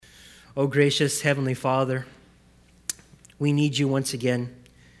Oh, gracious Heavenly Father, we need you once again.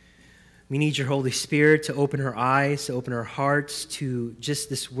 We need your Holy Spirit to open our eyes, to open our hearts to just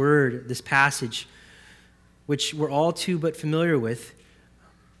this word, this passage, which we're all too but familiar with.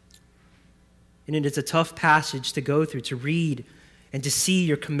 And it is a tough passage to go through, to read, and to see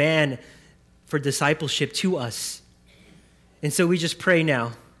your command for discipleship to us. And so we just pray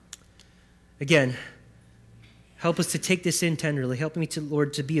now. Again, help us to take this in tenderly. Help me,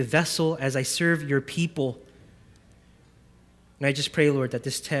 Lord, to be a vessel as I serve your people. And I just pray, Lord, that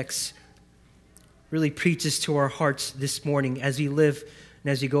this text really preaches to our hearts this morning as we live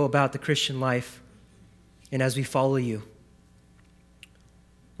and as we go about the Christian life and as we follow you.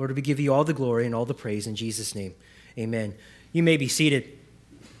 Lord, we give you all the glory and all the praise in Jesus' name. Amen. You may be seated.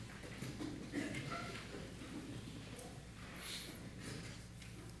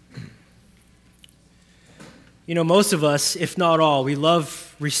 You know, most of us, if not all, we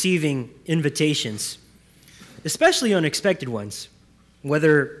love receiving invitations, especially unexpected ones.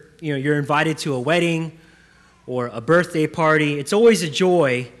 Whether you're invited to a wedding or a birthday party, it's always a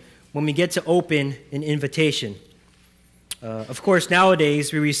joy when we get to open an invitation. Of course,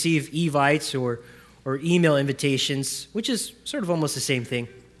 nowadays we receive evites or email invitations, which is sort of almost the same thing.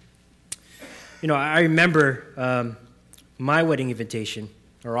 You know, I remember my wedding invitation,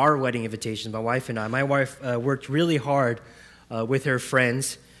 or our wedding invitation, my wife and I. My wife worked really hard with her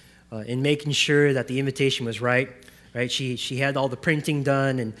friends in making sure that the invitation was right. She had all the printing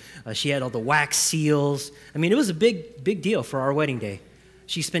done, and she had all the wax seals. I mean, it was a big deal for our wedding day.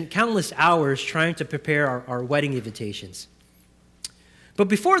 She spent countless hours trying to prepare our wedding invitations. But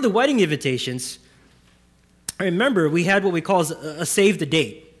before the wedding invitations, I remember we had what we call a save the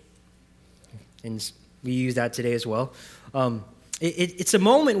date. And we use that today as well. It's a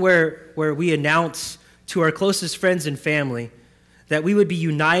moment where we announce to our closest friends and family that we would be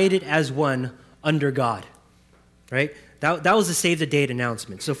united as one under God. Right? That was the save the date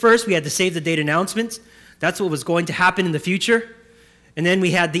announcement. So first we had the save the date announcement. That's what was going to happen in the future. And then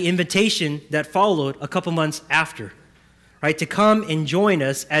we had the invitation that followed a couple months after, right? To come and join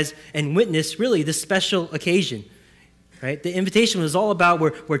us and witness really this special occasion, right? The invitation was all about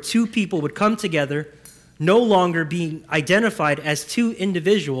where two people would come together, no longer being identified as two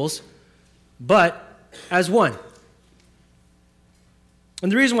individuals, but as one.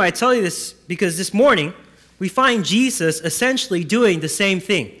 And the reason why I tell you this, because this morning, we find Jesus essentially doing the same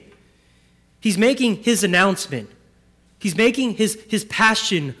thing. He's making his announcement. He's making his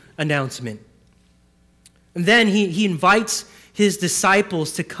passion announcement. And then he invites his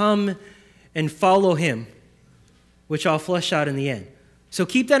disciples to come and follow him, which I'll flesh out in the end. So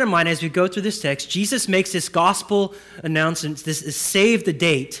keep that in mind as we go through this text. Jesus makes this gospel announcement, this is save the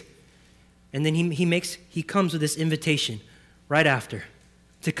date, and then he comes with this invitation right after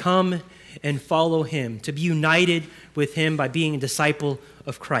to come and follow him, to be united with him by being a disciple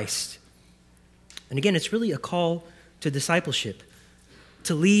of Christ. And again, it's really a call to discipleship,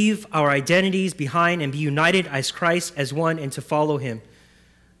 to leave our identities behind and be united as Christ, as one, and to follow him.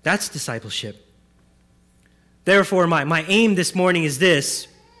 That's discipleship. Therefore, my aim this morning is this.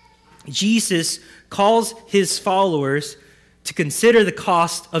 Jesus calls his followers to consider the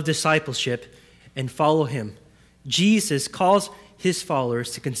cost of discipleship and follow him. Jesus calls his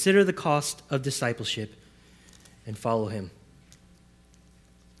followers to consider the cost of discipleship and follow him.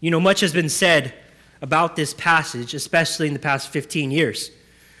 You know, much has been said about this passage, especially in the past 15 years.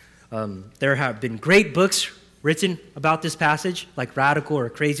 There have been great books written about this passage, like Radical or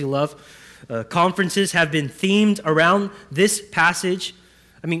Crazy Love. Conferences have been themed around this passage.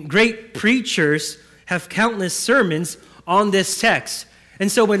 I mean, great preachers have countless sermons on this text.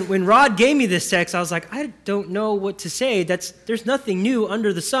 And so when Rod gave me this text, I was like, I don't know what to say. There's nothing new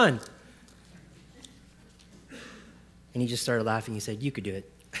under the sun. And he just started laughing. He said, you could do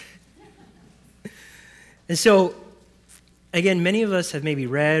it. And so, again, many of us have maybe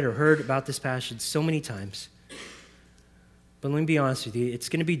read or heard about this passage so many times. But let me be honest with you, it's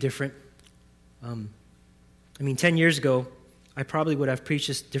going to be different. 10 years ago, I probably would have preached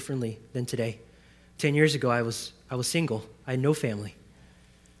this differently than today. 10 years ago, I was single. I had no family.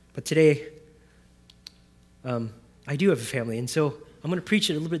 But today, I do have a family, and so I'm going to preach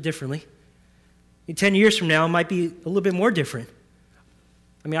it a little bit differently. 10 years from now, it might be a little bit more different.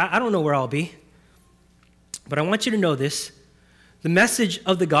 I don't know where I'll be, but I want you to know this. The message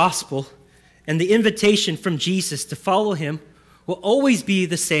of the gospel and the invitation from Jesus to follow him will always be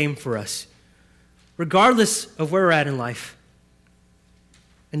the same for us, regardless of where we're at in life,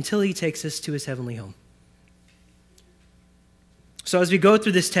 until he takes us to his heavenly home. So as we go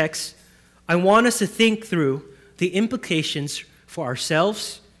through this text, I want us to think through the implications for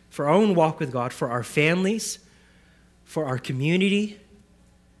ourselves for our own walk with God, for our families, for our community,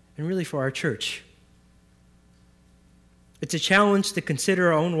 and really for our church. It's a challenge to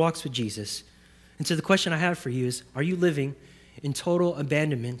consider our own walks with Jesus. And so the question I have for you is, are you living in total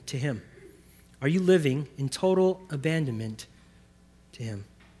abandonment to him? Are you living in total abandonment to him?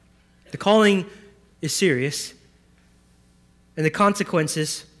 The calling is serious, and the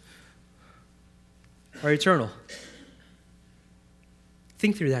consequences are eternal.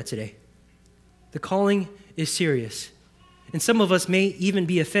 Think through that today. The calling is serious, and some of us may even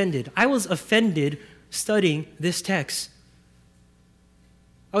be offended. I was offended studying this text.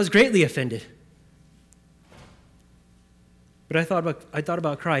 I was greatly offended. But I thought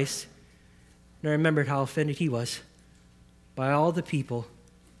about Christ, and I remembered how offended he was by all the people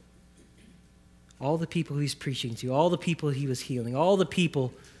who he's preaching to, all the people he was healing, all the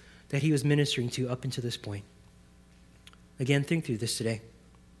people that he was ministering to up until this point. Again, think through this today.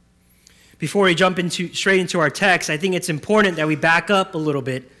 Before we jump straight into our text, I think it's important that we back up a little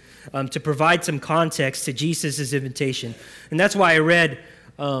bit to provide some context to Jesus' invitation. And that's why I read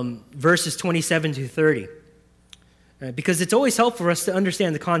verses 27 to 30. Because it's always helpful for us to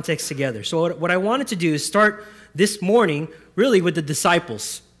understand the context together. So what I wanted to do is start this morning really with the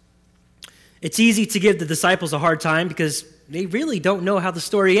disciples. It's easy to give the disciples a hard time because they really don't know how the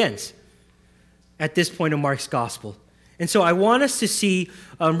story ends at this point of Mark's gospel. And so I want us to see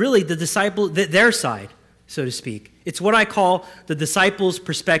really the disciple, their side, so to speak. It's what I call the disciples'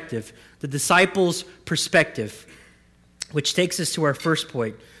 perspective. The disciples' perspective, which takes us to our first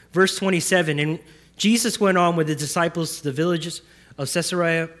point. Verse 27, and Jesus went on with the disciples to the villages of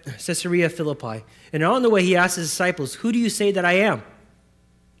Caesarea Philippi. And on the way he asked his disciples, "Who do you say that I am?"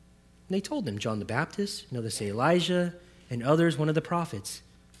 And they told him, "John the Baptist, others say Elijah, and others one of the prophets."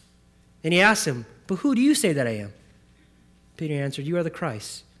 And he asked him, "But who do you say that I am?" Peter answered, "You are the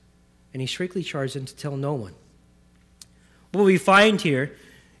Christ." And he strictly charged them to tell no one. What we find here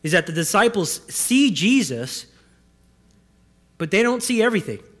is that the disciples see Jesus, but they don't see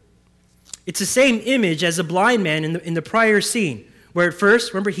everything. It's the same image as a blind man in the prior scene, where at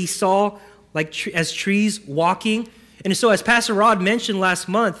first, remember, he saw as trees walking. And so as Pastor Rod mentioned last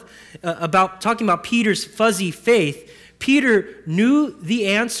month about talking about Peter's fuzzy faith, Peter knew the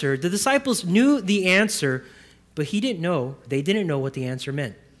answer. The disciples knew the answer, but they didn't know what the answer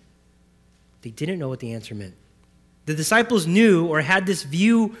meant. They didn't know what the answer meant. The disciples knew or had this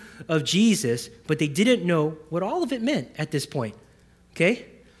view of Jesus, but they didn't know what all of it meant at this point. Okay?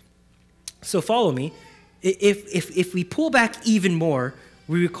 So follow me. If we pull back even more,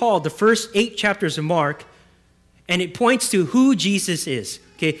 we recall the first 8 chapters of Mark, and it points to who Jesus is.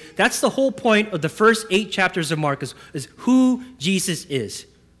 Okay? That's the whole point of the first 8 chapters of Mark is who Jesus is.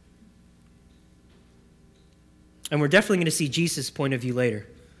 And we're definitely going to see Jesus' point of view later.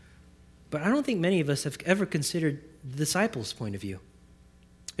 But I don't think many of us have ever considered the disciples' point of view.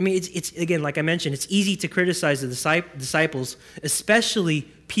 I mean, it's again, like I mentioned, it's easy to criticize the disciples, especially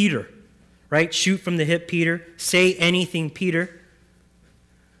Peter, right? Shoot from the hip, Peter. Say anything, Peter.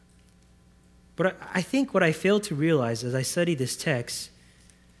 But I think what I failed to realize as I study this text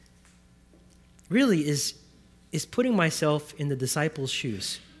really is putting myself in the disciples'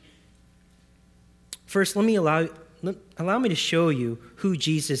 shoes. First, allow me to show you who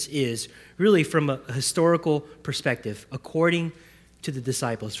Jesus is, really from a historical perspective, according to the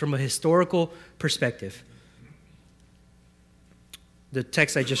disciples, from a historical perspective. The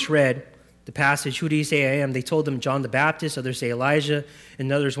text I just read, the passage, "Who do you say I am?" They told him John the Baptist, others say Elijah,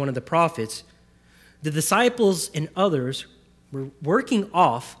 and others one of the prophets. The disciples and others were working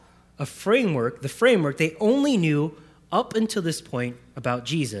off the framework they only knew up until this point about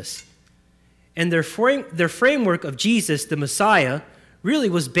Jesus. And their framework of Jesus, the Messiah, really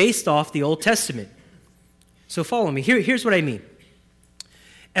was based off the Old Testament. So follow me. Here's what I mean.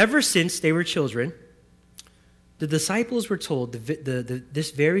 Ever since they were children, the disciples were told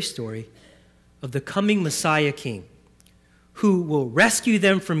this very story of the coming Messiah King who will rescue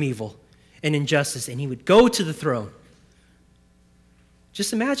them from evil and injustice, and he would go to the throne.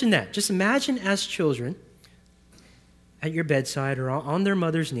 Just imagine that. Just imagine as children at your bedside or on their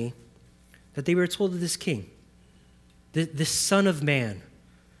mother's knee that they were told of this king, this Son of Man,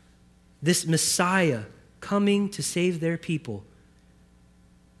 this Messiah coming to save their people.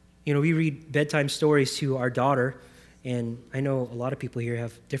 You know, we read bedtime stories to our daughter, and I know a lot of people here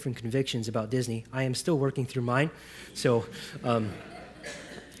have different convictions about Disney. I am still working through mine. So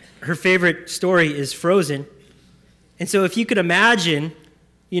her favorite story is Frozen. And so if you could imagine,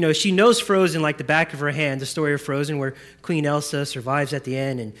 you know, she knows Frozen like the back of her hand, the story of Frozen where Queen Elsa survives at the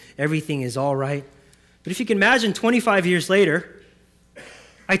end and everything is all right. But if you can imagine 25 years later,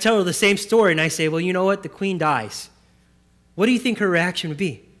 I tell her the same story and I say, well, you know what? The queen dies. What do you think her reaction would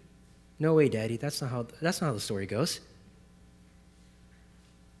be? No way, Daddy. That's not how the story goes.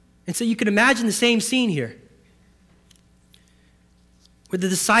 And so you can imagine the same scene here, where the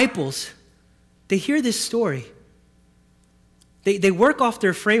disciples, they hear this story. They work off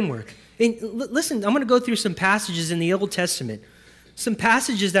their framework. And listen, I'm going to go through some passages in the Old Testament, some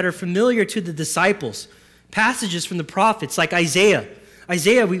passages that are familiar to the disciples, passages from the prophets like Isaiah.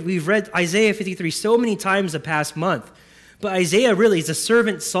 We've read Isaiah 53 so many times the past month. But Isaiah really is a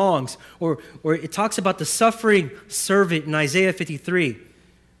servant songs, or it talks about the suffering servant in Isaiah 53.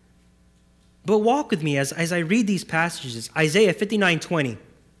 But walk with me as I read these passages. Isaiah 59:20.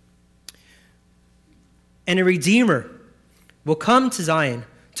 And a Redeemer will come to Zion,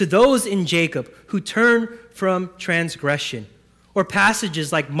 to those in Jacob who turn from transgression. Or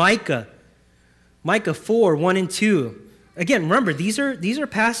passages like Micah 4:1 and 2. Again, remember, these are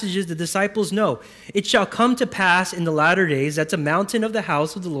passages the disciples know. It shall come to pass in the latter days that the mountain of the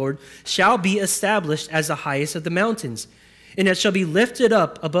house of the Lord shall be established as the highest of the mountains, and it shall be lifted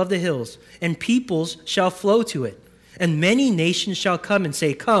up above the hills, and peoples shall flow to it. And many nations shall come and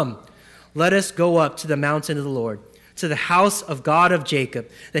say, Come, let us go up to the mountain of the Lord, to the house of God of Jacob,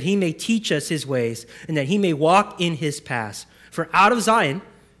 that he may teach us his ways, and that he may walk in his paths. For out of Zion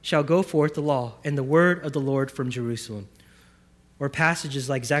shall go forth the law and the word of the Lord from Jerusalem. Or passages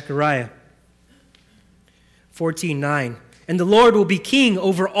like Zechariah 14:9. And the Lord will be king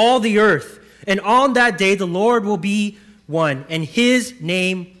over all the earth, and on that day the Lord will be one, and his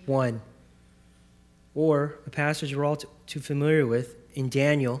name one. Or a passage we're all too familiar with in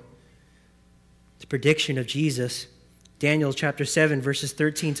Daniel, the prediction of Jesus. Daniel chapter 7, verses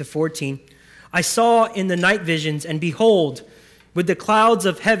 13 to 14. I saw in the night visions, and behold, with the clouds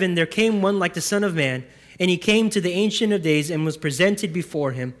of heaven there came one like the Son of Man, and he came to the Ancient of Days and was presented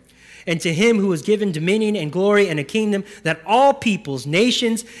before him. And to him who was given dominion and glory and a kingdom, that all peoples,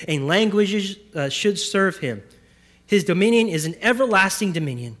 nations, and languages should serve him. His dominion is an everlasting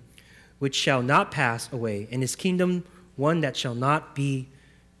dominion, which shall not pass away, and his kingdom one that shall not be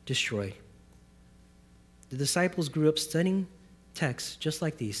destroyed. The disciples grew up studying texts just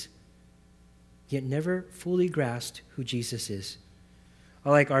like these, yet never fully grasped who Jesus is. I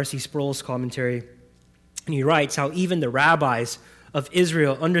like R.C. Sproul's commentary, and he writes how even the rabbis of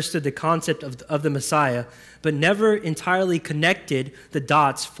Israel understood the concept of the Messiah, but never entirely connected the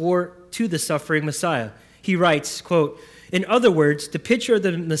dots to the suffering Messiah. He writes, quote, in other words, the picture of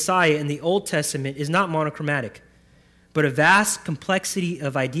the Messiah in the Old Testament is not monochromatic, but a vast complexity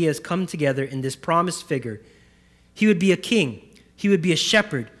of ideas come together in this promised figure. He would be a king. He would be a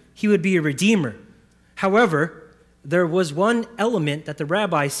shepherd. He would be a redeemer. However, there was one element that the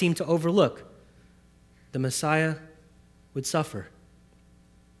rabbis seemed to overlook. The Messiah would suffer.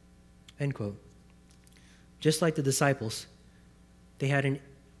 End quote. Just like the disciples, they had an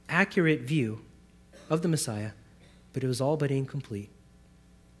accurate view of the Messiah, but it was all but incomplete.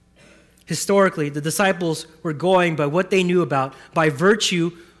 Historically, the disciples were going by what they knew about by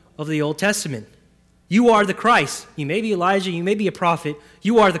virtue of the Old Testament. You are the Christ. You may be Elijah, you may be a prophet.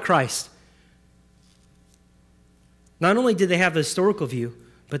 You are the Christ. Not only did they have a historical view,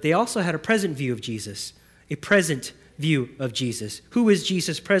 but they also had a present view of Jesus. A present view of Jesus. Who is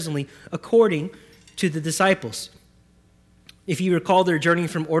Jesus presently according to the disciples? If you recall their journey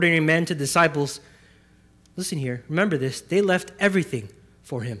from ordinary men to disciples, listen here, remember this, they left everything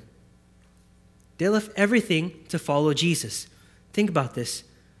for him. They left everything to follow Jesus. Think about this.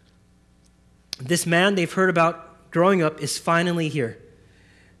 This man they've heard about growing up is finally here.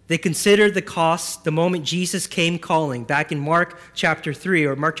 They considered the cost the moment Jesus came calling back in Mark chapter 3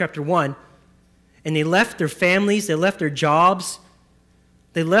 or Mark chapter 1. And they left their families, they left their jobs,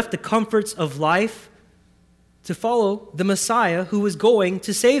 they left the comforts of life to follow the Messiah who was going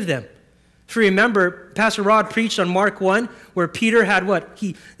to save them. If you remember, Pastor Rod preached on Mark 1 where Peter had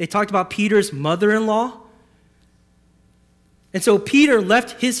they talked about Peter's mother-in-law. And so Peter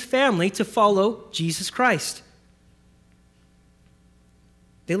left his family to follow Jesus Christ.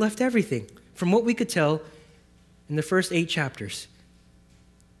 They left everything from what we could tell in the first 8 chapters.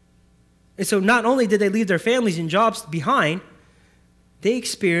 And so not only did they leave their families and jobs behind, they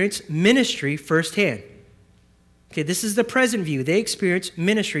experienced ministry firsthand. Okay, this is the present view. They experienced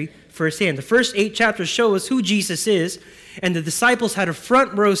ministry firsthand. The first 8 chapters show us who Jesus is, and the disciples had a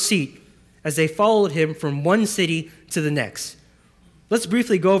front row seat as they followed him from one city to the next. Let's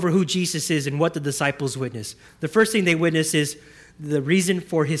briefly go over who Jesus is and what the disciples witnessed. The first thing they witness is the reason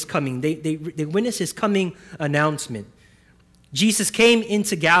for his coming. They witness his coming announcement. Jesus came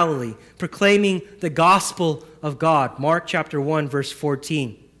into Galilee proclaiming the gospel of God. Mark chapter 1, verse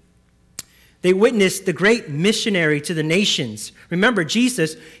 14. They witnessed the great missionary to the nations. Remember,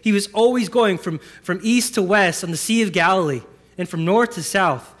 Jesus, he was always going from east to west on the Sea of Galilee and from north to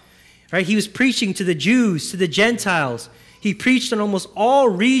south. Right? He was preaching to the Jews, to the Gentiles. He preached in almost all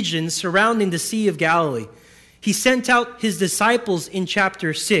regions surrounding the Sea of Galilee. He sent out his disciples in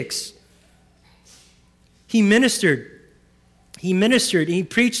chapter 6. He ministered. And he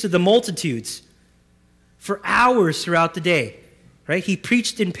preached to the multitudes for hours throughout the day. Right? He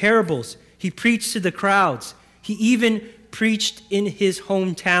preached in parables. He preached to the crowds. He even preached in his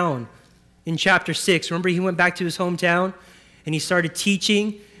hometown in chapter 6. Remember, he went back to his hometown and he started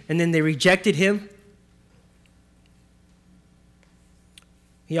teaching, and then they rejected him.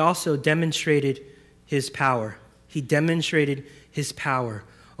 He also demonstrated his power. He demonstrated his power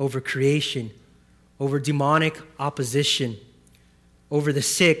over creation, over demonic opposition, over the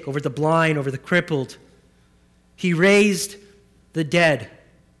sick, over the blind, over the crippled. He raised the dead.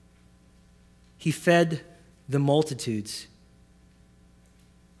 He fed the multitudes.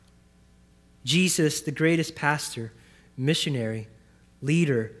 Jesus, the greatest pastor, missionary,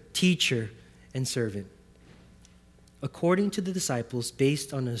 leader, teacher, and servant. According to the disciples,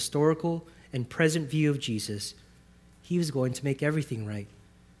 based on a historical and present view of Jesus, he was going to make everything right.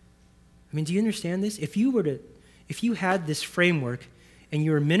 I mean, do you understand this? If you had this framework and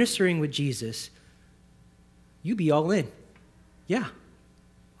you were ministering with Jesus, you'd be all in. Yeah,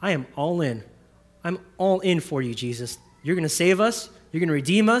 I am all in. I'm all in for you, Jesus. You're going to save us. You're going to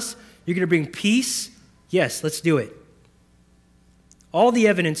redeem us. You're going to bring peace. Yes, let's do it. All the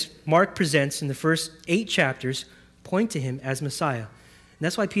evidence Mark presents in the first 8 chapters point to him as Messiah. And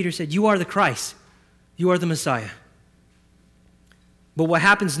that's why Peter said, you are the Christ. You are the Messiah. But what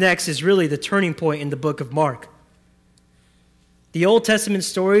happens next is really the turning point in the book of Mark. The Old Testament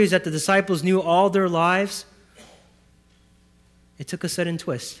stories that the disciples knew all their lives, it took a sudden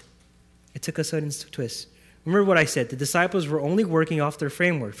twist. Remember what I said. The disciples were only working off their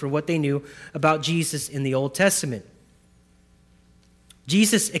framework for what they knew about Jesus in the Old Testament.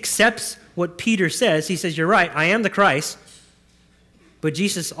 Jesus accepts what Peter says. He says, you're right, I am the Christ. But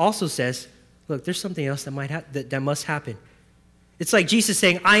Jesus also says, look, there's something else that must happen. It's like Jesus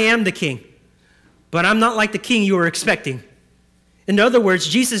saying, I am the king, but I'm not like the king you were expecting. In other words,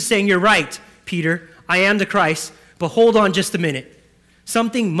 Jesus is saying, you're right, Peter, I am the Christ, but hold on just a minute.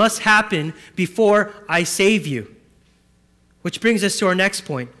 Something must happen before I save you. Which brings us to our next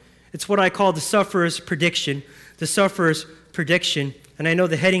point. It's what I call the sufferer's prediction. The sufferer's prediction. And I know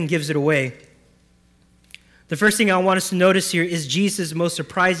the heading gives it away. The first thing I want us to notice here is Jesus' most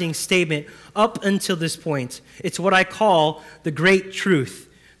surprising statement up until this point. It's what I call the great truth.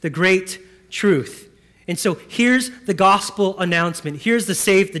 The great truth. And so here's the gospel announcement. Here's the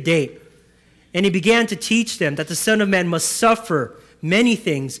save the date. And he began to teach them that the Son of Man must suffer many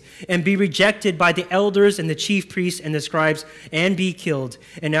things and be rejected by the elders and the chief priests and the scribes and be killed,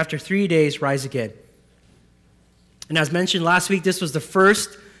 and after 3 days rise again. And as mentioned last week, this was the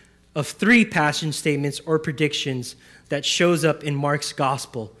first of 3 passion statements or predictions that shows up in Mark's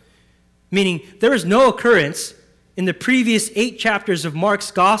gospel. Meaning there is no occurrence in the previous 8 chapters of Mark's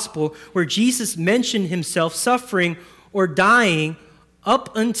gospel where Jesus mentioned himself suffering or dying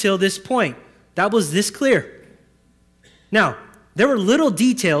up until this point. That was this clear. Now, there were little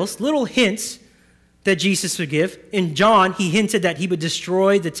details, little hints that Jesus would give. In John, he hinted that he would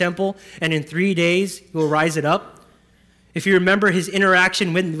destroy the temple and in 3 days he will rise it up. If you remember his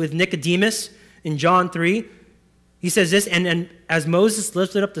interaction with Nicodemus in John 3, he says this, and as Moses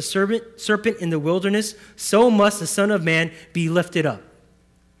lifted up the serpent in the wilderness, so must the Son of Man be lifted up.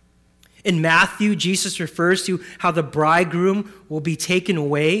 In Matthew, Jesus refers to how the bridegroom will be taken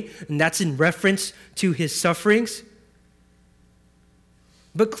away, and that's in reference to his sufferings.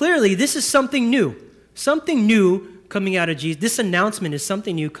 But clearly, this is something new. Something new coming out of Jesus. This announcement is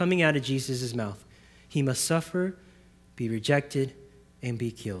something new coming out of Jesus' mouth. He must suffer, be rejected, and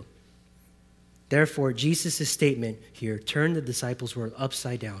be killed. Therefore, Jesus' statement here turned the disciples' world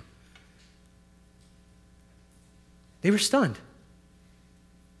upside down. They were stunned.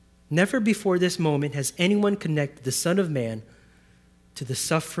 Never before this moment has anyone connected the Son of Man to the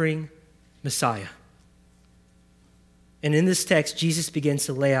suffering Messiah. And in this text, Jesus begins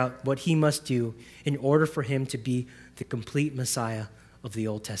to lay out what he must do in order for him to be the complete Messiah of the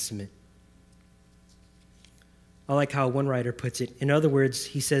Old Testament. I like how one writer puts it. In other words,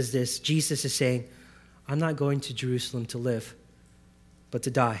 he says this, Jesus is saying, I'm not going to Jerusalem to live, but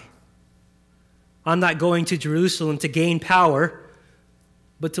to die. I'm not going to Jerusalem to gain power,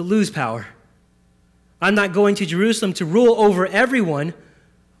 but to lose power. I'm not going to Jerusalem to rule over everyone,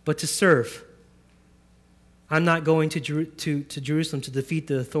 but to serve. I'm not going to Jerusalem to defeat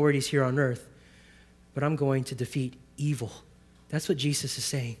the authorities here on earth, but I'm going to defeat evil. That's what Jesus is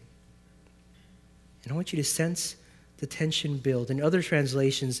saying. And I want you to sense the tension build. In other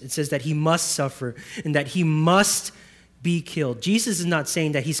translations, it says that he must suffer and that he must be killed. Jesus is not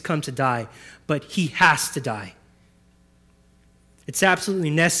saying that he's come to die, but he has to die. It's absolutely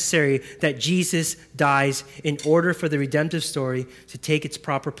necessary that Jesus dies in order for the redemptive story to take its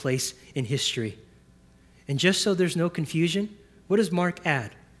proper place in history. And just so there's no confusion, what does Mark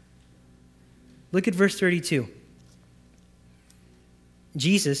add? Look at verse 32.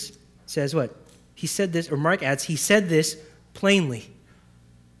 Jesus says what? He said this, or Mark adds, he said this plainly,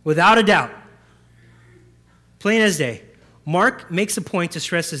 without a doubt, plain as day. Mark makes a point to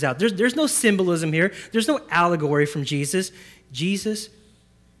stress this out. There's no symbolism here. There's no allegory from Jesus. Jesus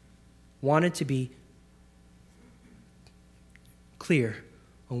wanted to be clear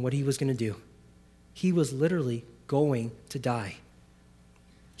on what he was going to do. He was literally going to die.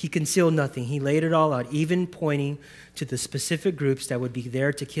 He concealed nothing. He laid it all out, even pointing to the specific groups that would be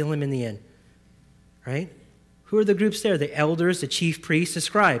there to kill him in the end. Right? Who are the groups there? The elders, the chief priests, the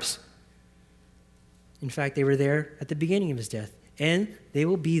scribes. In fact, they were there at the beginning of his death, and they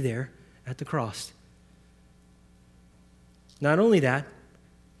will be there at the cross. Not only that,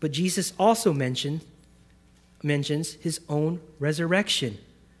 but Jesus also mentions his own resurrection.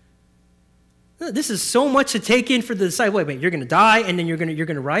 This is so much to take in for the disciple. Wait, you're going to die, and then you're going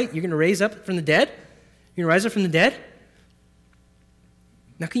to raise up from the dead? You're going to rise up from the dead?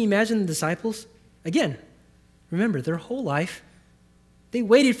 Now, can you imagine the disciples? Again, remember, their whole life, they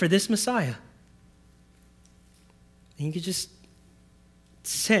waited for this Messiah. And you could just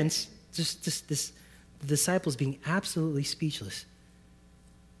sense the disciples being absolutely speechless.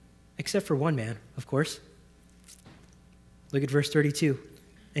 Except for one man, of course. Look at verse 32.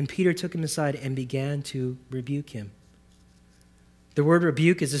 And Peter took him aside and began to rebuke him. The word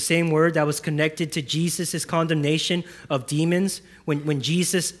rebuke is the same word that was connected to Jesus' condemnation of demons when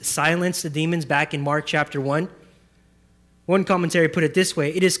Jesus silenced the demons back in Mark chapter 1. One commentary put it this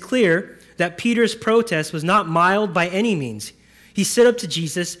way: it is clear that Peter's protest was not mild by any means. He stood up to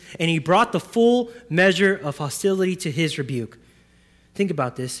Jesus and he brought the full measure of hostility to his rebuke. Think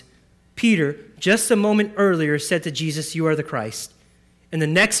about this. Peter, just a moment earlier, said to Jesus, "You are the Christ." And the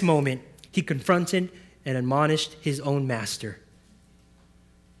next moment, he confronted and admonished his own master.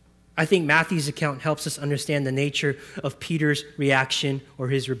 I think Matthew's account helps us understand the nature of Peter's reaction or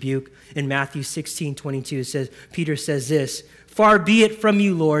his rebuke. In Matthew 16:22, it says, Peter says this, "Far be it from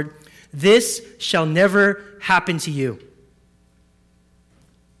you, Lord, this shall never happen to you."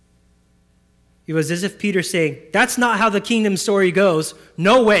 It was as if Peter saying, that's not how the kingdom story goes.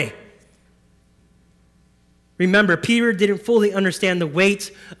 No way. Remember, Peter didn't fully understand the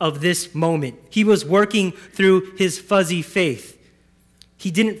weight of this moment. He was working through his fuzzy faith. He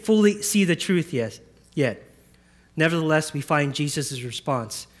didn't fully see the truth yet. Nevertheless, we find Jesus'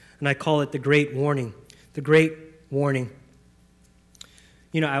 response, and I call it the great warning. The great warning.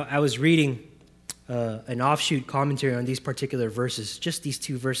 You know, I was reading an offshoot commentary on these particular verses, just these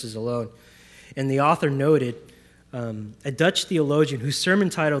two verses alone, and the author noted a Dutch theologian whose sermon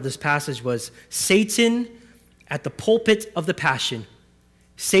title of this passage was "Satan at the Pulpit of the Passion."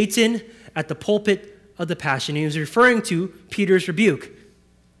 Satan at the pulpit of the passion. He was referring to Peter's rebuke.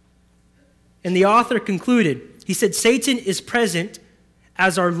 And the author concluded, he said, Satan is present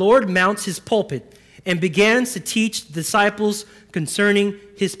as our Lord mounts his pulpit and begins to teach the disciples concerning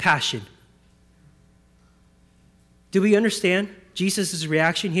his passion. Do we understand Jesus'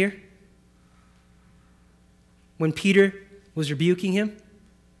 reaction here when Peter was rebuking him?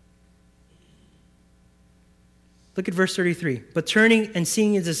 Look at verse 33. But turning and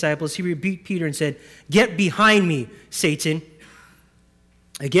seeing his disciples, he rebuked Peter and said, "Get behind me, Satan."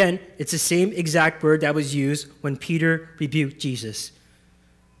 Again, it's the same exact word that was used when Peter rebuked Jesus.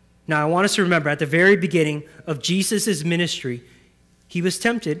 Now, I want us to remember at the very beginning of Jesus' ministry, he was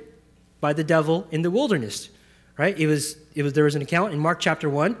tempted by the devil in the wilderness, right? There was an account in Mark chapter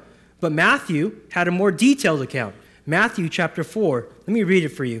 1, but Matthew had a more detailed account. Matthew chapter 4. Let me read it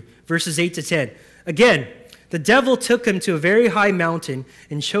for you, verses 8 to 10. Again, the devil took him to a very high mountain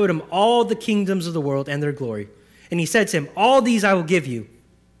and showed him all the kingdoms of the world and their glory. And he said to him, "All these I will give you,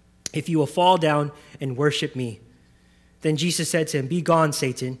 if you will fall down and worship me." Then Jesus said to him, "Be gone,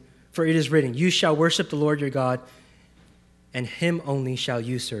 Satan, for it is written, you shall worship the Lord your God, and him only shall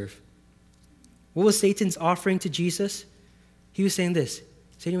you serve." What was Satan's offering to Jesus? He was saying this.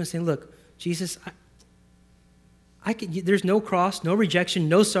 Satan was saying, look, Jesus, there's no cross, no rejection,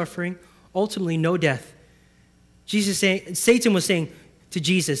 no suffering, ultimately no death. Satan was saying, to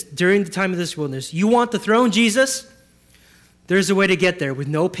Jesus during the time of this wilderness, you want the throne, Jesus? There's a way to get there with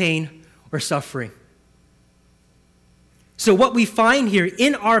no pain or suffering. So what we find here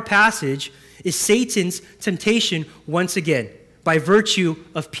in our passage is Satan's temptation once again by virtue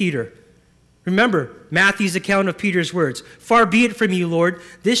of Peter. Remember Matthew's account of Peter's words. Far be it from you, Lord,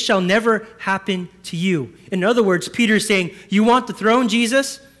 this shall never happen to you. In other words, Peter's saying, you want the throne,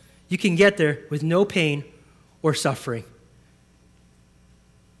 Jesus? You can get there with no pain or suffering.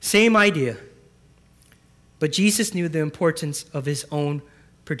 Same idea. But Jesus knew the importance of his own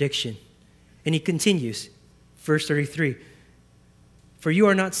prediction. And he continues, verse 33, for you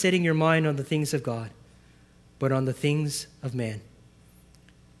are not setting your mind on the things of God, but on the things of man.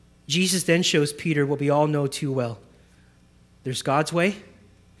 Jesus then shows Peter what we all know too well. There's God's way,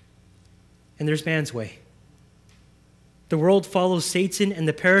 and there's man's way. The world follows Satan and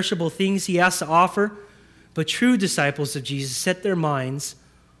the perishable things he has to offer, but true disciples of Jesus set their minds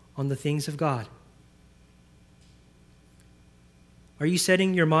on the things of God. Are you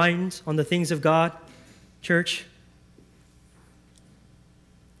setting your minds on the things of God, church?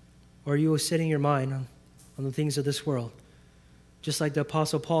 Or are you setting your mind on the things of this world? Just like the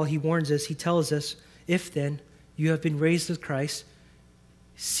Apostle Paul, he warns us, he tells us, if then you have been raised with Christ,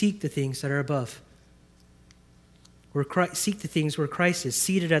 seek the things that are above. Seek the things where Christ is,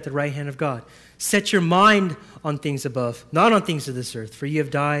 seated at the right hand of God. Set your mind on things above, not on things of this earth, for you have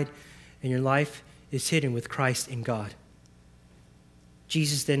died, and your life is hidden with Christ in God.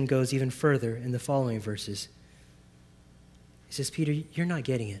 Jesus then goes even further in the following verses. He says, Peter, you're not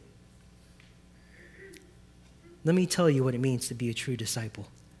getting it. Let me tell you what it means to be a true disciple.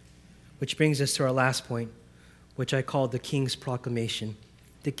 Which brings us to our last point, which I call the King's Proclamation.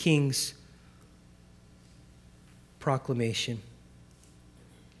 The King's Proclamation.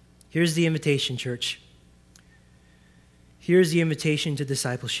 Here's the invitation, church. Here's the invitation to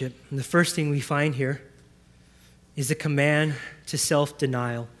discipleship. And the first thing we find here is the command to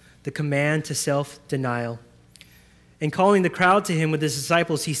self-denial. The command to self-denial. And calling the crowd to him with his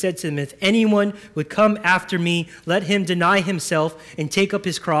disciples, he said to them, if anyone would come after me, let him deny himself and take up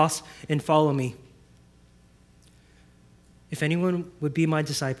his cross and follow me. If anyone would be my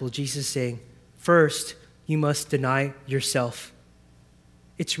disciple, Jesus is saying, first, you must deny yourself.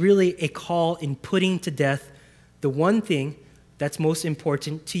 It's really a call in putting to death the one thing that's most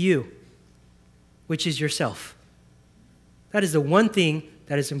important to you, which is yourself. That is the one thing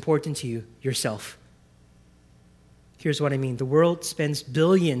that is important to you, yourself. Here's what I mean. The world spends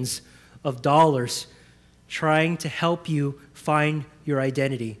billions of dollars trying to help you find your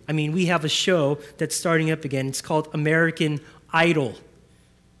identity. I mean, we have a show that's starting up again. It's called American Idol.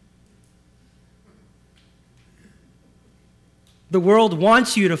 The world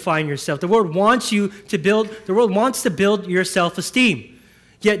wants you to find yourself. The world wants to build your self-esteem.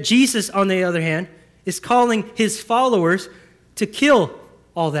 Yet Jesus, on the other hand, is calling his followers to kill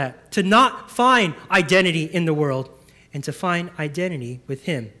all that, to not find identity in the world, and to find identity with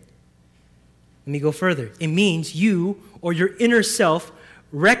him. Let me go further. It means you or your inner self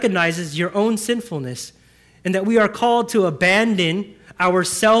recognizes your own sinfulness and that we are called to abandon our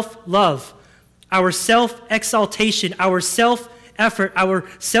self-love, our self-exaltation, our self-effort, our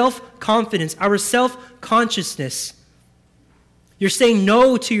self-confidence, our self-consciousness. You're saying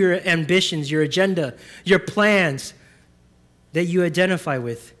no to your ambitions, your agenda, your plans that you identify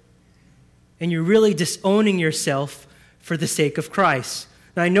with. And you're really disowning yourself for the sake of Christ.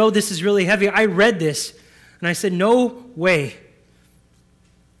 Now, I know this is really heavy. I read this, and I said, no way.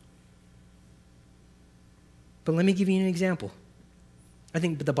 But let me give you an example. I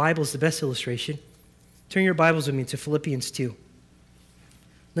think the Bible is the best illustration. Turn your Bibles with me to Philippians 2.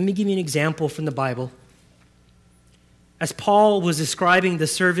 Let me give you an example from the Bible. As Paul was describing the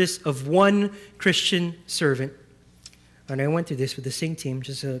service of one Christian servant, and I went through this with the Sing team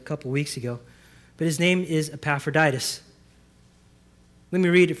just a couple weeks ago, but his name is Epaphroditus. Let me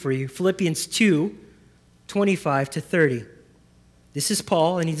read it for you. Philippians 2, 25 to 30. This is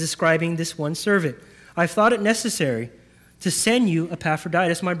Paul, and he's describing this one servant. I've thought it necessary to send you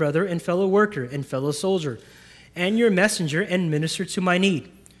Epaphroditus, my brother and fellow worker and fellow soldier, and your messenger and minister to my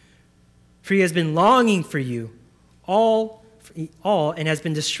need. For he has been longing for you all and has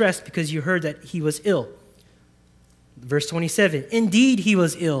been distressed because you heard that he was ill. Verse 27, indeed he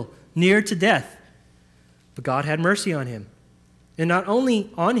was ill, near to death, but God had mercy on him. And not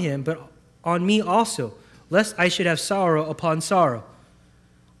only on him, but on me also, lest I should have sorrow upon sorrow.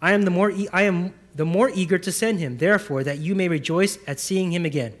 I am the more eager to send him, therefore, that you may rejoice at seeing him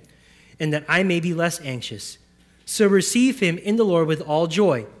again, and that I may be less anxious. So receive him in the Lord with all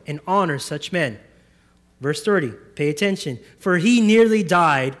joy, and honor such men. Verse 30, pay attention. For he nearly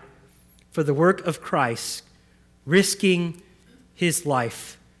died for the work of Christ, risking his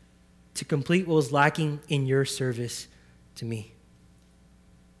life to complete what was lacking in your service to me.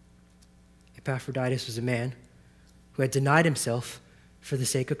 Epaphroditus was a man who had denied himself for the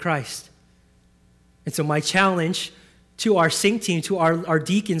sake of Christ. And so my challenge to our sync team, to our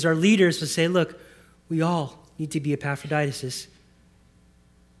deacons, our leaders, was say, look, we all need to be Epaphroditus,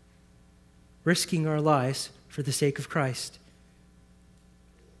 risking our lives for the sake of Christ.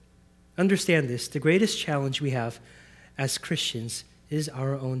 Understand this, the greatest challenge we have as Christians is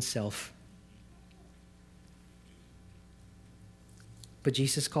our own self. But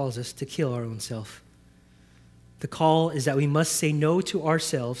Jesus calls us to kill our own self. The call is that we must say no to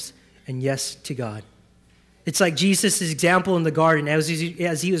ourselves and yes to God. It's like Jesus' example in the garden. As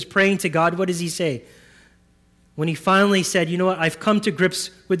he was praying to God, what does he say? When he finally said, you know what, I've come to grips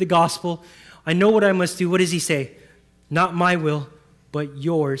with the gospel. I know what I must do. What does he say? Not my will, but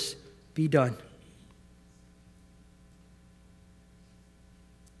yours be done.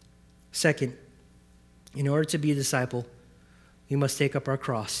 Second, in order to be a disciple, we must take up our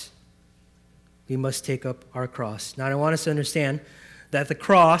cross. We must take up our cross. Now, I want us to understand that the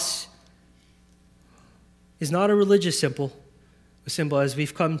cross is not a religious symbol as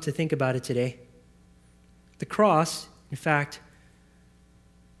we've come to think about it today. The cross, in fact,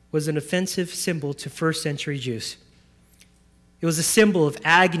 was an offensive symbol to first century Jews. It was a symbol of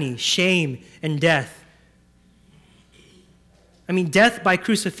agony, shame, and death. I mean, death by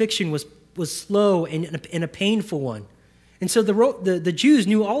crucifixion was slow and a painful one. And so the Jews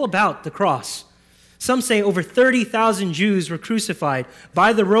knew all about the cross. Some say over 30,000 Jews were crucified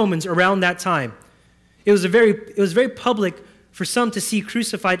by the Romans around that time. It was very public for some to see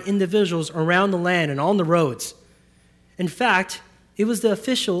crucified individuals around the land and on the roads. In fact, it was the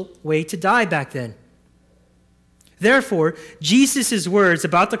official way to die back then. Therefore, Jesus' words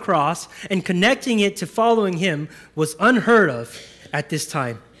about the cross and connecting it to following him was unheard of at this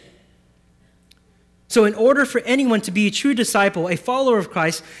time. So in order for anyone to be a true disciple, a follower of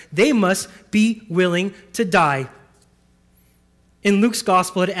Christ, they must be willing to die. In Luke's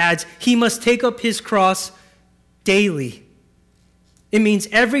gospel, it adds, he must take up his cross daily. It means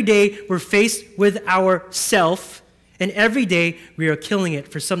every day we're faced with our self, and every day we are killing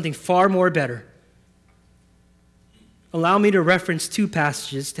it for something far more better. Allow me to reference two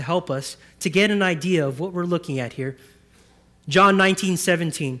passages to help us to get an idea of what we're looking at here. John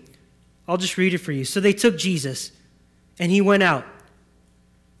 19:17. I'll just read it for you. So they took Jesus, and he went out.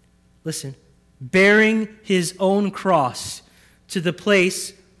 Listen, bearing his own cross to the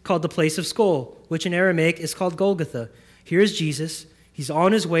place called the place of skull, which in Aramaic is called Golgotha. Here's Jesus. He's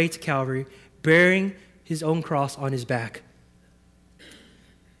on his way to Calvary, bearing his own cross on his back.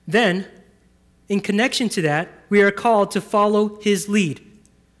 Then, in connection to that, we are called to follow his lead.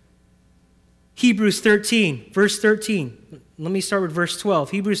 Hebrews 13, verse 13. Let me start with verse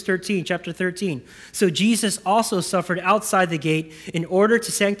 12. Hebrews 13, chapter 13. So Jesus also suffered outside the gate in order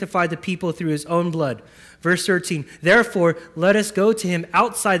to sanctify the people through his own blood. Verse 13. Therefore, let us go to him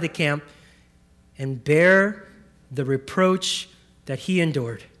outside the camp and bear the reproach that he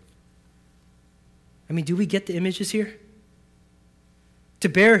endured. I mean, do we get the images here? To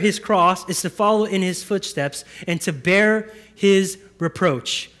bear his cross is to follow in his footsteps and to bear his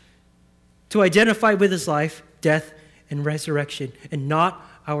reproach. To identify with his life, death, and resurrection, and not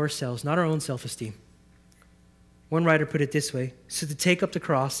ourselves, not our own self-esteem. One writer put it this way: so to take up the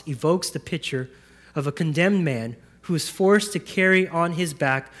cross evokes the picture of a condemned man who is forced to carry on his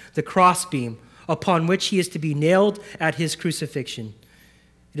back the crossbeam upon which he is to be nailed at his crucifixion.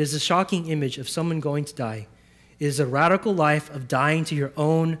 It is a shocking image of someone going to die. It is a radical life of dying to your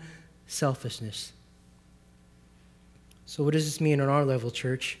own selfishness. So what does this mean on our level,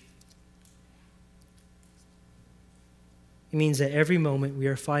 church? It means that every moment we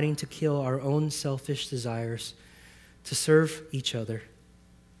are fighting to kill our own selfish desires, to serve each other,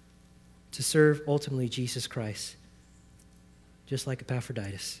 to serve ultimately Jesus Christ, just like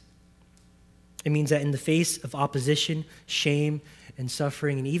Epaphroditus. It means that in the face of opposition, shame, and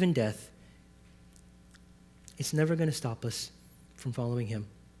suffering, and even death, it's never going to stop us from following him.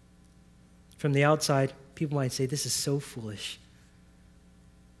 From the outside, people might say, this is so foolish.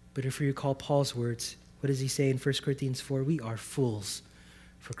 But if you recall Paul's words, what does he say in 1 Corinthians 4? We are fools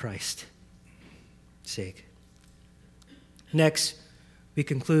for Christ's sake. Next, we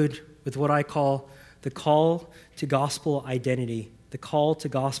conclude with what I call the call to gospel identity. The call to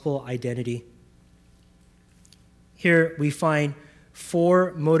gospel identity. Here we find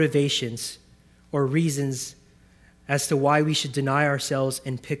 4 motivations or reasons as to why we should deny ourselves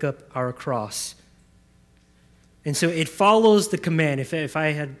and pick up our cross. And so it follows the command. If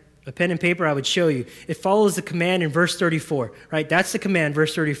I had a pen and paper, I would show you. It follows the command in verse 34, right? That's the command,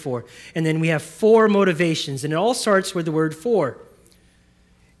 verse 34. And then we have 4 motivations, and it all starts with the word for.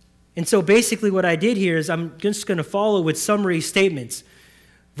 And so basically what I did here is I'm just going to follow with summary statements.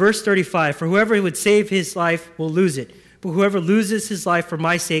 Verse 35, for whoever would save his life will lose it, but whoever loses his life for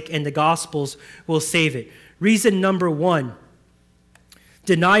my sake and the gospel's will save it. Reason number 1,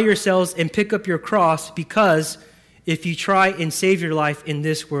 deny yourselves and pick up your cross, because if you try and save your life in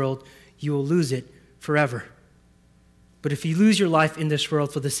this world, you will lose it forever. But if you lose your life in this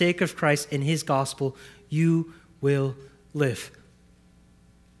world for the sake of Christ and his gospel, you will live.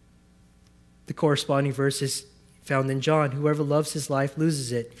 The corresponding verse is found in John. Whoever loves his life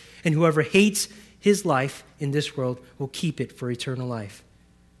loses it, and whoever hates his life in this world will keep it for eternal life.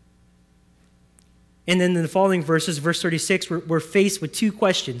 And then in the following verses, verse 36, we're faced with 2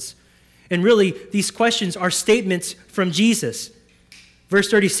 questions. And really, these questions are statements from Jesus. Verse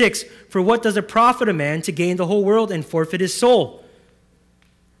 36, for what does it profit a man to gain the whole world and forfeit his soul?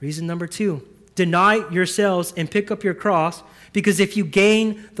 Reason number 2, deny yourselves and pick up your cross, because if you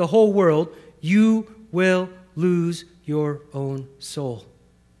gain the whole world, you will lose your own soul.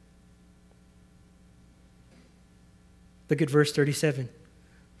 Look at verse 37.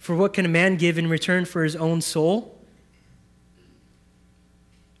 For what can a man give in return for his own soul?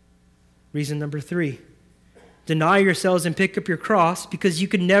 Reason number 3, deny yourselves and pick up your cross, because you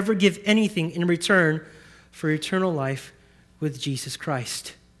can never give anything in return for eternal life with Jesus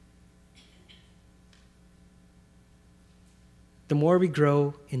Christ. The more we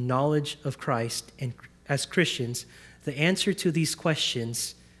grow in knowledge of Christ and as Christians, the answer to these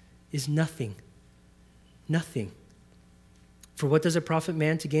questions is nothing. Nothing. For what does it profit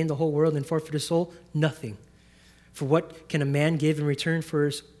man to gain the whole world and forfeit his soul? Nothing. For what can a man give in return for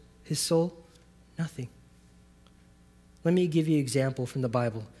his soul? Nothing. Let me give you an example from the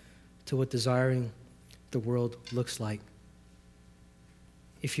Bible to what desiring the world looks like.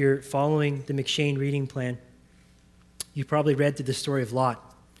 If you're following the McShane reading plan, you probably read through the story of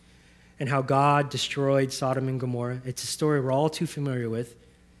Lot and how God destroyed Sodom and Gomorrah. It's a story we're all too familiar with.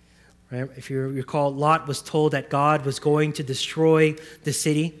 Right? If you recall, Lot was told that God was going to destroy the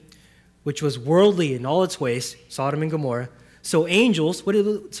city, which was worldly in all its ways, Sodom and Gomorrah. So angels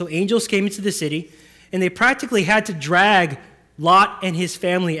came into the city, and they practically had to drag Lot and his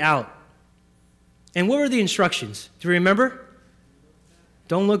family out. And what were the instructions? Do you remember?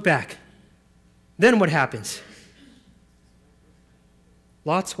 Don't look back. Then what happens?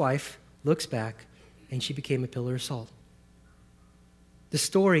 Lot's wife looks back, and she became a pillar of salt. The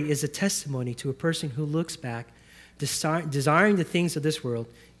story is a testimony to a person who looks back, desiring the things of this world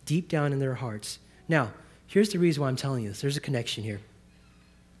deep down in their hearts. Now, here's the reason why I'm telling you this. There's a connection here.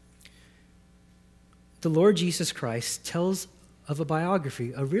 The Lord Jesus Christ tells of a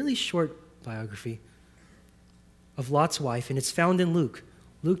biography, a really short biography of Lot's wife, and it's found in Luke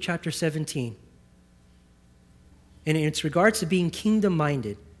chapter 17. And it's regards to being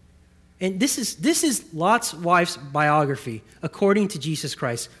kingdom-minded. And this is Lot's wife's biography according to Jesus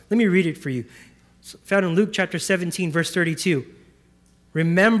Christ. Let me read it for you. It's found in Luke chapter 17, verse 32.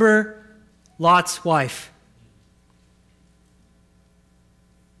 Remember Lot's wife.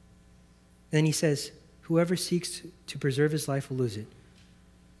 Then he says, whoever seeks to preserve his life will lose it,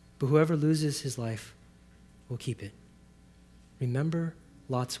 but whoever loses his life will keep it. Remember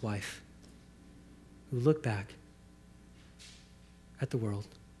Lot's wife, who looked back at the world,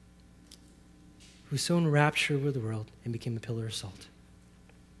 who so enraptured with the world and became a pillar of salt.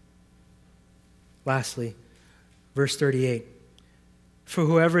 Lastly, verse 38. For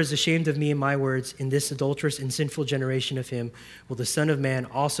whoever is ashamed of me and my words in this adulterous and sinful generation, of him will the Son of Man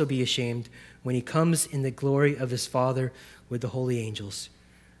also be ashamed when he comes in the glory of his Father with the holy angels.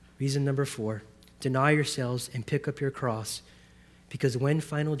 Reason number 4, deny yourselves and pick up your cross, because when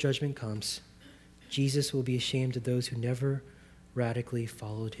final judgment comes, Jesus will be ashamed of those who never radically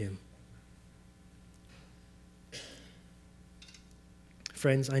followed him.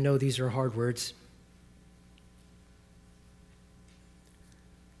 Friends, I know these are hard words.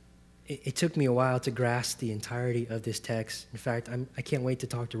 It took me a while to grasp the entirety of this text. In fact, I can't wait to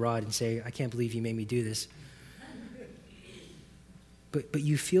talk to Rod and say, I can't believe you made me do this. But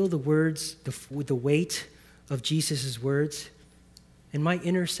you feel the words, the weight of Jesus' words, and my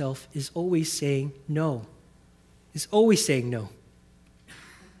inner self is always saying no. Is always saying no.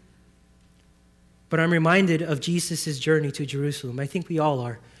 But I'm reminded of Jesus' journey to Jerusalem. I think we all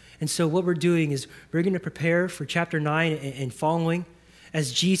are. And so what we're doing is we're going to prepare for chapter 9 and following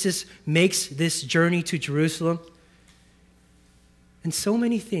as Jesus makes this journey to Jerusalem. And so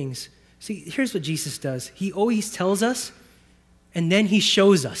many things See, here's what Jesus does. He always tells us, and then he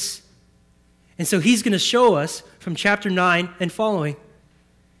shows us. And so he's going to show us from chapter 9 and following.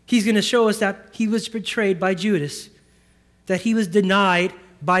 He's going to show us that he was betrayed by Judas, that he was denied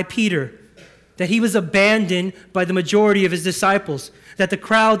by Peter, that he was abandoned by the majority of his disciples, that the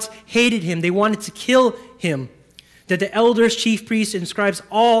crowds hated him, they wanted to kill him, that the elders, chief priests, and scribes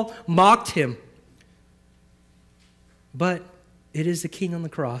all mocked him. But it is the King on the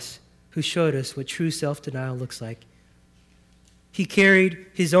cross who showed us what true self-denial looks like. He carried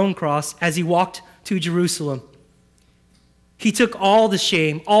his own cross as he walked to Jerusalem. He took all the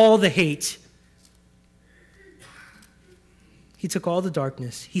shame, all the hate. He took all the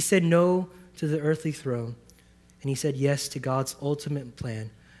darkness. He said no to the earthly throne, and he said yes to God's ultimate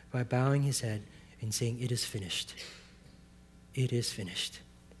plan by bowing his head and saying, "It is finished. It is finished."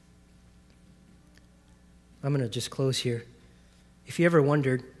 I'm going to just close here. If you ever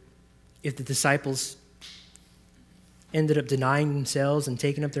wondered if the disciples ended up denying themselves and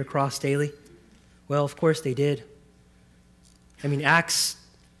taking up their cross daily, well, of course they did. I mean, Acts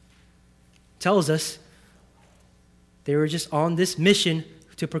tells us they were just on this mission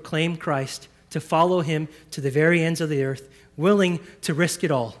to proclaim Christ, to follow him to the very ends of the earth, willing to risk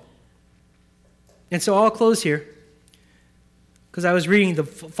it all. And so I'll close here because I was reading the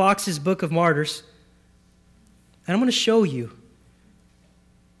Fox's Book of Martyrs, and I'm going to show you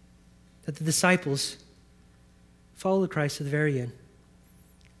that the disciples followed Christ to the very end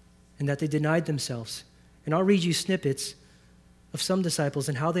and that they denied themselves. And I'll read you snippets of some disciples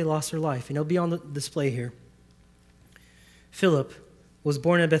and how they lost their life, and it'll be on the display here. Philip was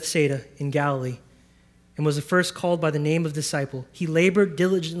born in Bethsaida in Galilee and was the first called by the name of disciple. He labored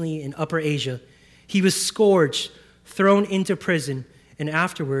diligently in Upper Asia. He was scourged, thrown into prison, and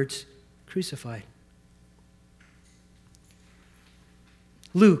afterwards crucified.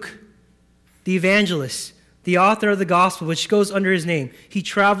 Luke, the evangelist, the author of the gospel, which goes under his name, he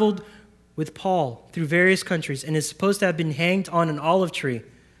traveled with Paul through various countries and is supposed to have been hanged on an olive tree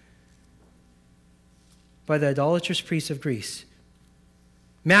by the idolatrous priests of Greece.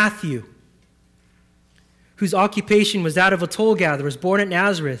 Matthew, whose occupation was that of a toll gatherer, was born at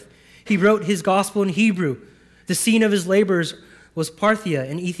Nazareth. He wrote his gospel in Hebrew. The scene of his labors was Parthia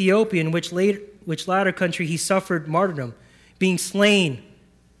in Ethiopia, in which latter country he suffered martyrdom, being slain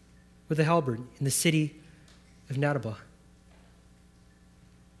with a halberd in the city of Nadabah.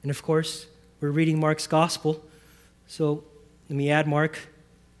 And of course, we're reading Mark's gospel, so let me add Mark.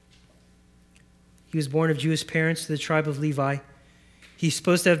 He was born of Jewish parents to the tribe of Levi. He's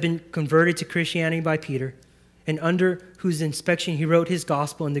supposed to have been converted to Christianity by Peter, and under whose inspection he wrote his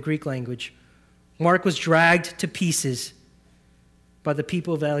gospel in the Greek language. Mark was dragged to pieces by the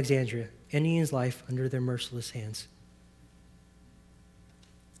people of Alexandria, ending his life under their merciless hands.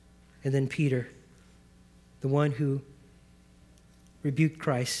 And then Peter, the one who rebuked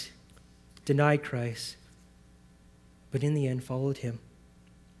Christ, denied Christ, but in the end followed him.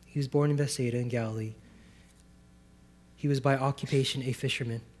 He was born in Bethsaida in Galilee. He was by occupation a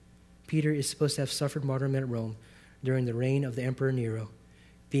fisherman. Peter is supposed to have suffered martyrdom at Rome during the reign of the Emperor Nero,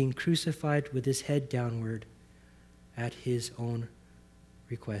 being crucified with his head downward at his own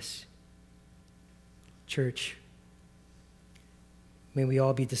request. Church, may we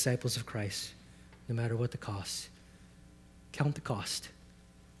all be disciples of Christ, no matter what the cost. Count the cost.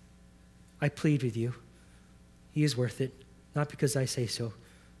 I plead with you. He is worth it, not because I say so,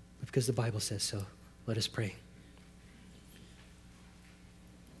 but because the Bible says so. Let us pray.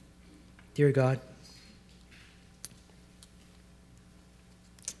 Dear God,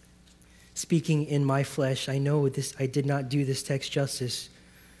 speaking in my flesh, I know I did not do this text justice,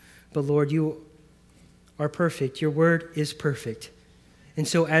 but Lord, you are perfect. Your word is perfect. And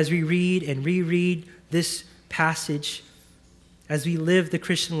so as we read and reread this passage, as we live the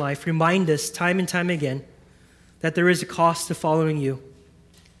Christian life, remind us time and time again that there is a cost to following you.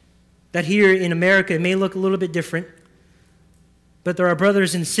 That here in America it may look a little bit different, but there are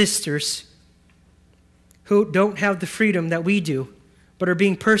brothers and sisters who don't have the freedom that we do, but are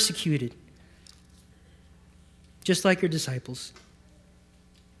being persecuted, just like your disciples.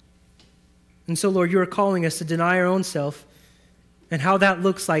 And so, Lord, you are calling us to deny our own self, and how that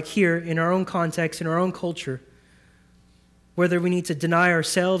looks like here in our own context, in our own culture, whether we need to deny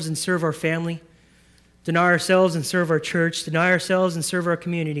ourselves and serve our family, deny ourselves and serve our church, deny ourselves and serve our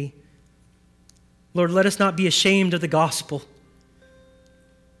community. Lord, let us not be ashamed of the gospel,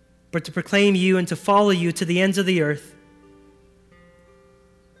 but to proclaim you and to follow you to the ends of the earth.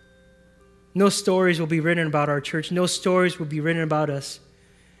 No stories will be written about our church. No stories will be written about us.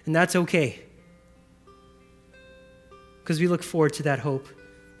 And that's okay, because we look forward to that hope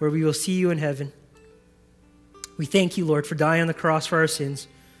where we will see you in heaven. We thank you, Lord, for dying on the cross for our sins,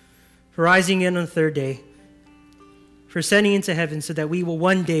 for rising in on the third day, for ascending into heaven so that we will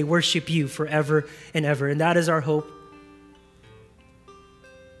one day worship you forever and ever. And that is our hope.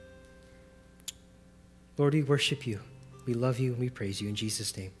 Lord, we worship you. We love you and we praise you. In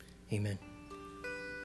Jesus' name, amen.